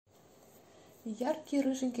Яркий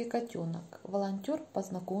рыженький котенок. Волонтер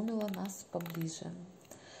познакомила нас поближе.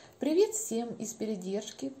 Привет всем из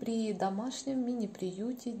передержки при домашнем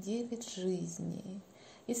мини-приюте «Девять, жизней».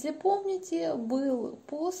 Если помните, был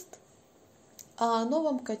пост о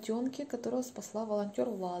новом котенке, которого спасла волонтер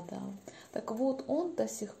Влада. Так вот, он до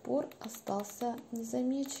сих пор остался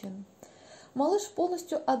незамечен. Малыш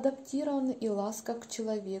полностью адаптирован и ласков к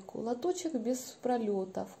человеку. Лоточек без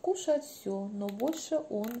пролетов, кушает все, но больше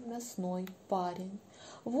он мясной парень.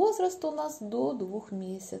 Возраст у нас до 2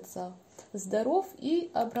 месяцев. Здоров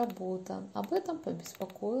и обработан. Об этом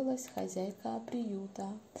побеспокоилась хозяйка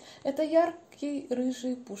приюта. Это яркий,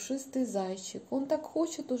 рыжий, пушистый зайчик. Он так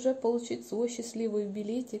хочет уже получить свой счастливый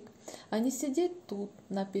билетик, а не сидеть тут,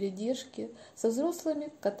 на передержке, со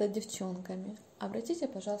взрослыми кота-девчонками. Обратите,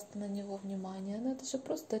 пожалуйста, на него внимание. Ну, это же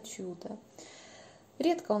просто чудо.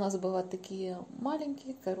 Редко у нас бывают такие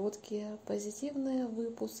маленькие, короткие, позитивные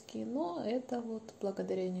выпуски, но это вот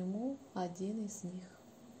благодаря нему один из них.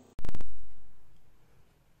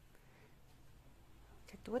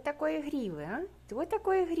 Кто такой игривый, а? Кто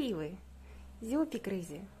такой игривый? Зёпик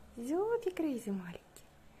рыжий маленький.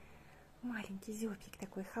 Маленький зёпик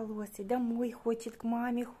такой холосый, домой хочет, к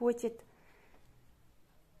маме хочет.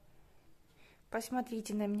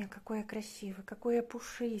 Посмотрите на меня, какой я красивый, какой я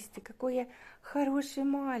пушистый, какой я хороший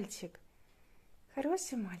мальчик.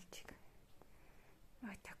 Хороший мальчик.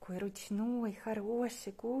 Вот такой ручной,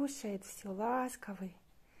 хороший, кушает, все ласковый.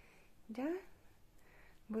 Да?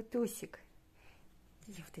 Бутусик.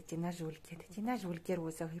 И вот эти ножульки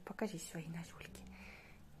розовые. Покажи свои ножульки.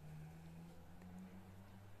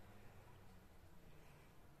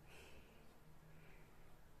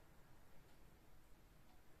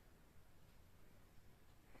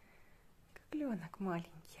 Кукленок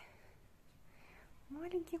маленький.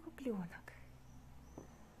 Маленький кукленок.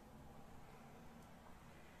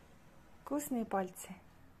 Вкусные пальцы.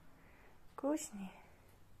 Вкусные.